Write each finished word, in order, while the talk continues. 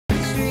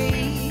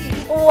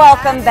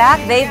Welcome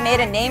back. They've made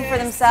a name for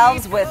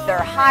themselves with their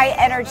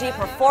high-energy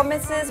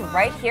performances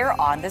right here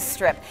on the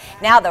Strip.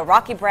 Now, the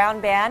Rockie Brown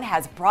Band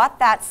has brought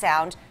that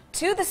sound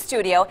to the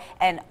studio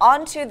and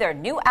onto their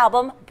new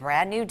album,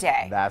 Brand New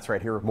Day. That's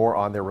right. Here with more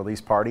on their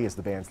release party is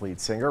the band's lead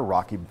singer,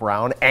 Rockie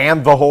Brown,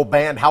 and the whole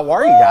band. How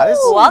are you guys?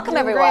 Welcome,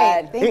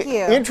 everyone. Thank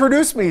you.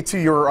 Introduce me to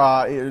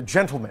your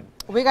gentlemen.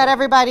 We got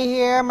everybody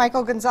here.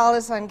 Michael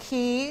Gonzalez on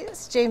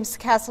keys, James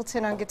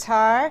Castleton on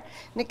guitar,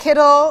 Nick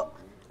Kittle,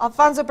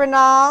 Alfonso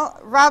Bernal,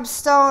 Rob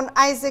Stone,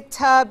 Isaac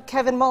Tubb,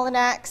 Kevin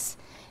Molinax,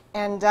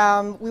 and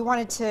we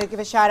wanted to give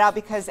a shout out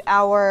because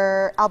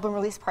our album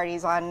release party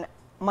is on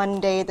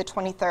Monday the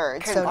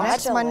 23rd. So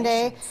next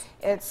Monday,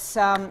 it's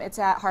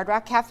at Hard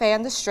Rock Cafe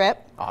on the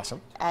Strip.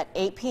 Awesome. At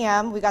 8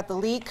 p.m. We got The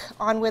Leak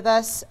on with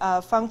us.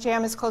 Funk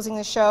Jam is closing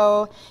the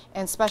show,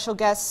 and special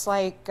guests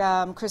like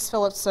Chris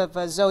Phillips of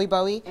Zoe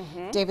Bowie,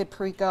 David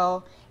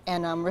Perico,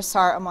 and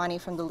Rasar Amani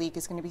from The Leak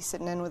is going to be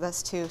sitting in with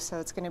us too. So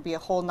it's going to be a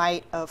whole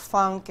night of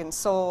funk and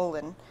soul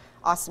and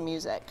awesome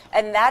music.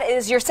 And that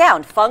is your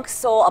sound, funk,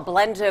 soul, a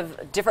blend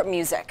of different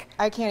music.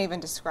 I can't even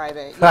describe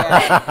it.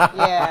 Yeah,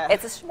 yeah.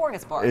 It's a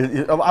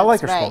smorgasbord. I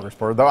like a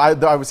smorgasbord.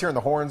 Though I was hearing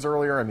the horns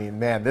earlier. I mean,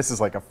 man, this is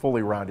like a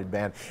fully rounded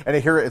band. And I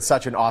hear it's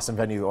such an awesome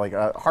venue, like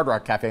Hard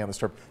Rock Cafe on the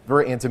Strip.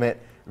 Very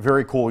intimate,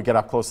 very cool. We get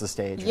up close to the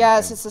stage.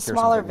 Yes, it's a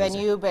smaller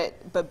venue,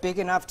 but big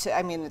enough to.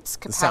 I mean, its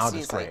capacity the sound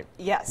is great. Like,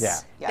 yes. Yeah.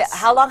 Yes.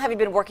 How long have you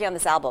been working on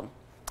this album?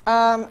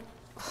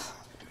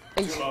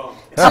 2 years.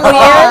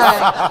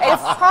 It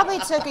It probably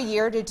took a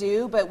year to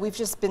do, but we've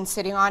just been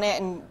sitting on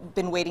it and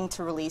been waiting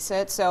to release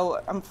it.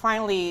 So I'm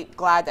finally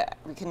glad that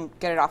we can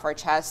get it off our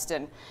chest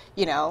and,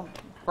 you know,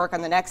 work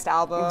on the next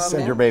album.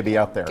 Send your baby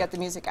out there. Get the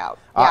music out.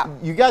 Yeah.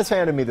 You guys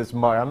handed me this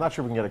mug. I'm not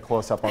sure we can get a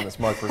close-up on this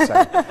mug for a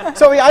second.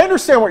 So I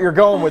understand what you're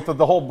going with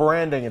the whole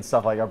branding and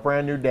stuff, like a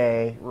brand new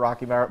day,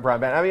 Rockie Brown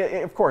Band. I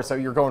mean, of course, so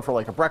you're going for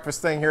like a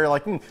breakfast thing here,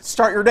 like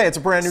start your day. It's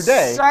a brand new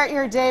day. Start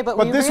your day, but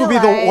this would be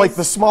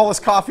the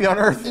smallest coffee on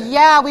earth.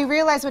 Yeah, we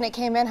realized when it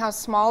came in how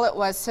small it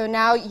was. So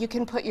now you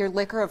can put your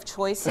liquor of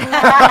choice in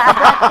there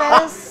for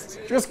breakfast.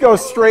 Just go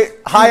straight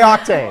high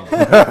octane.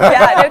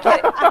 Yeah, no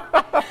kidding.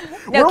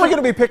 Where are we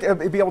going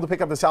to be able to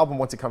pick up this album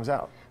once it comes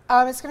out?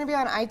 It's going to be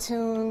on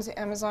iTunes,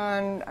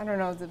 Amazon, I don't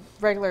know, the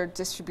regular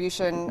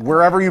distribution.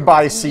 Wherever you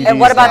buy CDs. And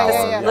what about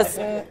this?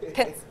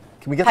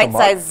 Can we get the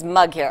pint-sized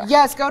mug here?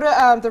 Yes, go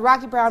to the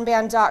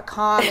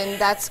RockieBrownBand.com,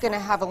 and that's going to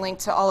have a link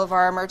to all of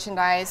our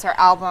merchandise, our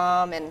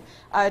album,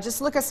 and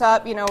just look us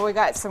up. You know, we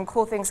got some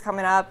cool things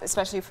coming up,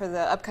 especially for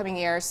the upcoming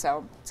year,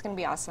 so it's going to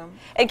be awesome.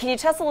 And can you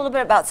tell us a little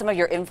bit about some of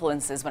your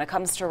influences when it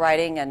comes to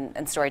writing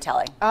and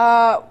storytelling?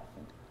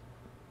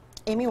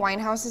 Amy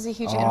Winehouse is a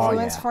huge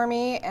influence for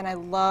me, and I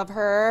love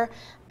her.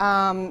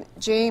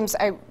 James,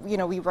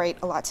 we write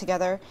a lot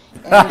together.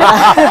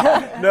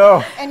 And,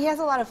 and he has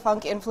a lot of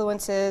funk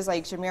influences,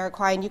 like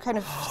Jamiroquai, and you kind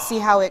of see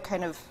how it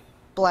kind of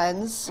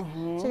blends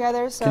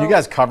together. So can you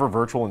guys cover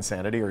Virtual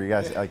Insanity? Are you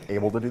guys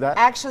able to do that?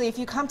 Actually, if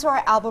you come to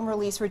our album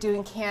release, we're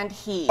doing Canned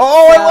Heat.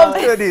 Oh, so I love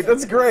Canned Heat.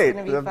 That's great. It's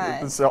going to be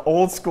fun. It's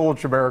old school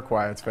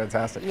Jamiroquai. It's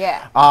fantastic.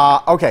 Yeah.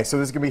 Okay, so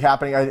this is going to be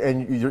happening,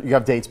 and you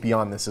have dates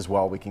beyond this as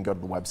well. We can go to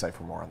the website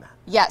for more on that.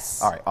 Yes.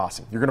 All right,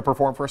 awesome. You're going to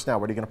perform for us now.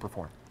 What are you going to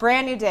perform?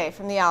 Brand New Day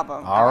from the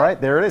album. All right,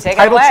 there it is. Take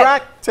Title it away.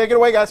 track. Take it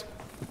away, guys.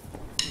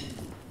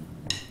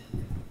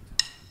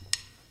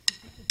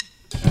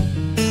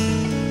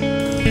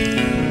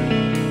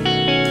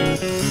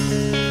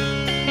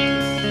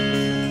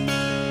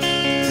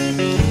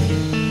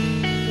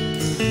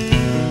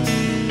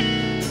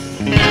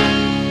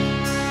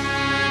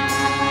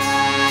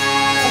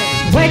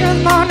 Wake up in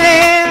the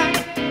morning,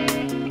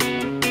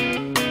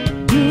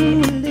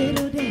 do a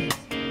little dance.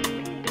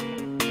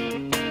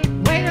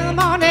 Wake up in the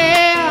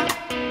morning,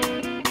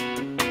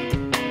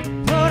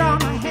 put on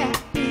my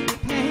happy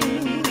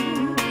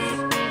pants.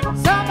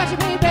 So much,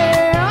 baby,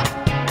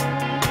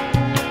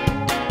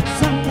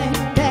 something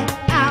that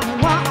I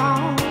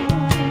want.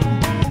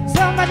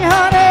 So much,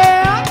 honey,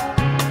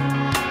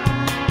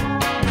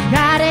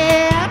 got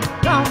it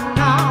going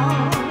on.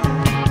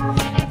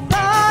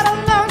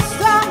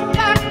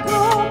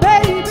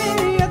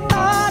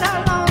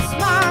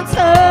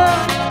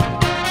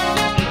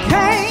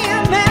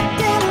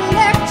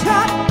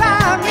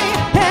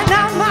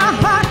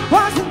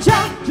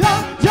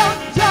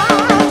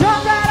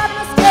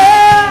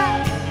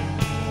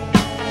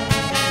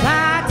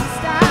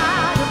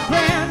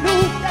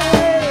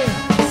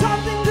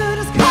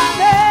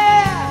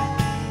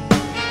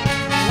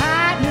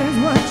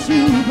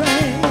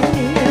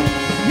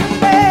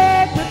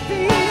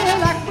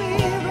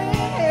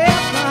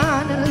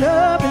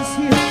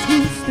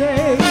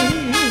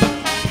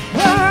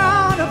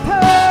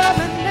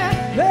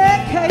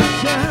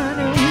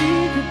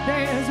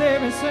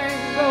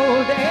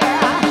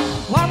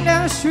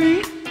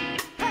 Street,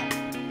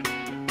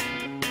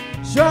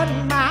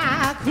 showing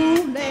my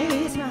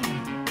Kool-Aid smile.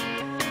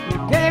 You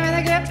gave me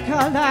the gift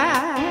called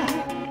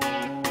life.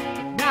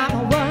 Now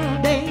my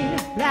world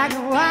ain't black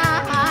and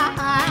white.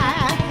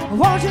 I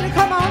want you to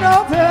come on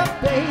over,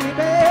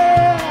 baby.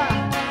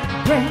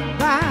 Bring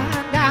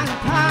wine down the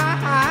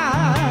pipe.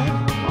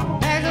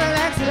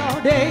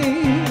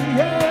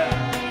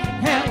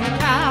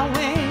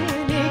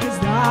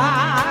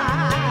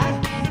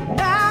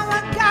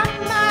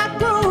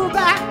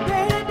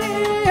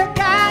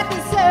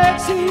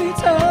 sexy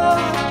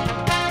touch.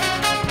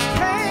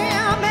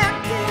 Came and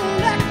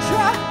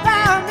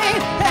electrified me,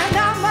 and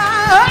now my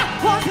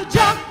heart wants to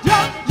jump,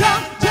 jump,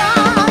 jump,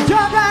 jump,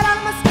 jump right out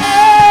of my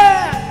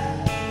skin.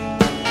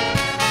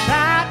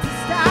 About to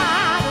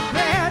start a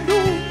brand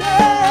new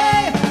day.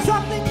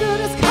 Something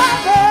good is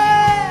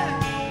coming.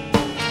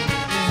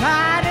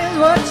 That is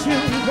what you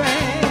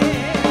bring.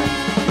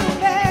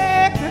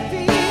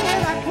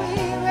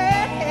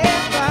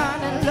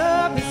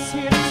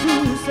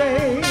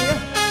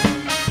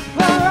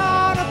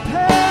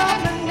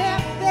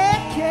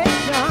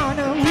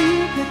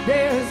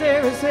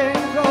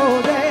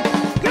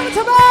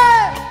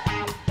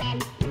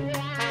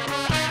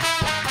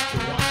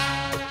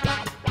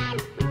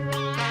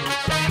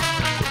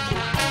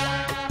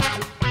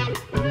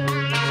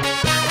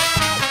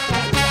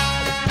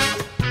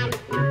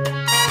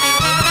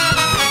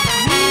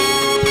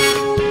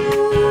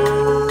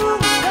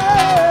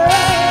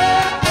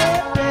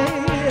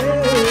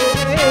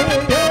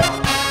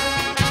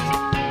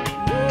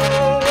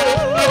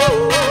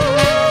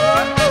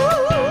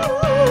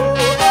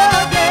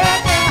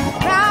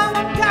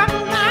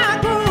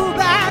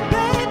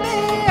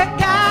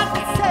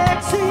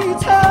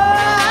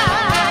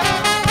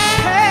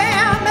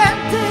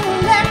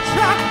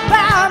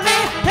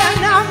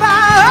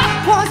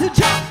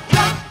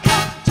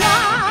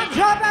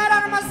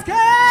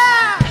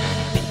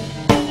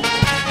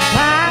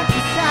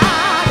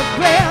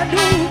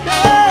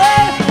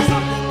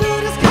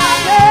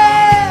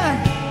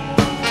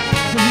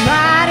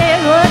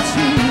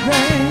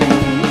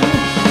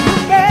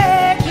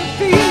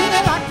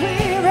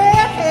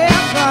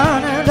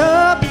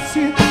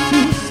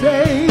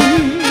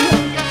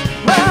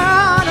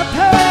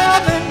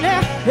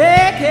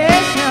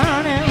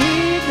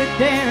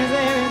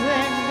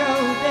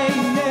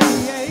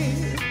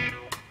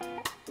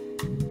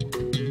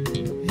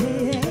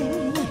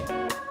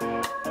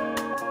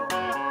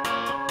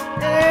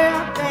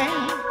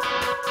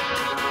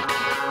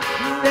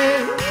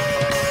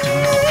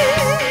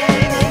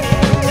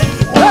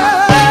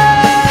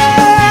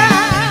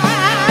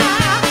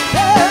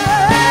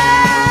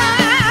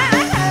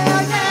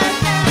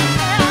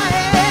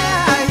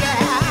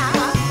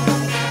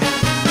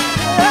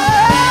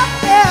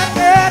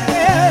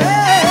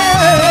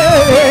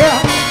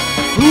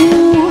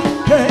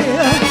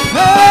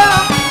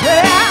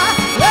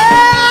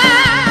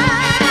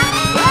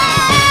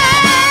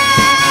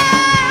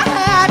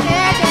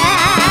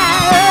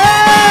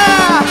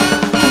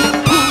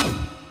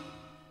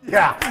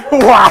 Yeah.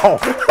 Wow.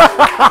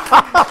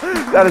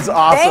 That is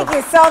awesome. Thank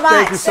you so much.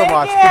 Thank you so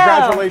much.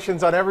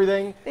 Congratulations on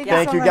everything.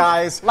 Thank you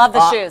guys. Love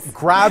the shoes.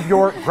 Grab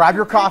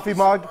your coffee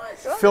mug,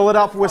 fill it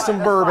up with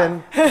some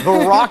bourbon.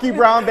 The Rockie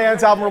Brown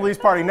Band's album release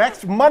party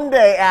next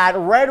Monday at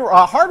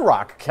Hard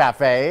Rock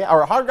Cafe,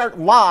 or Hard Rock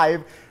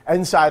Live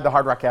inside the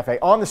Hard Rock Cafe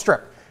on the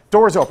Strip.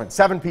 Doors open,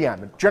 7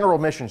 p.m. General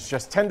admission is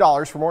just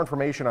 $10. For more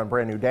information on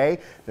Brand New Day,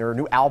 their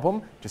new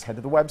album, just head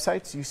to the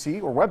website you see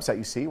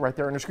right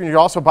there on the screen. You can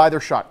also buy their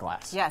shot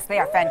glass. Yes, they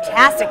are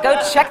fantastic. Go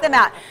check them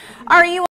out. Are you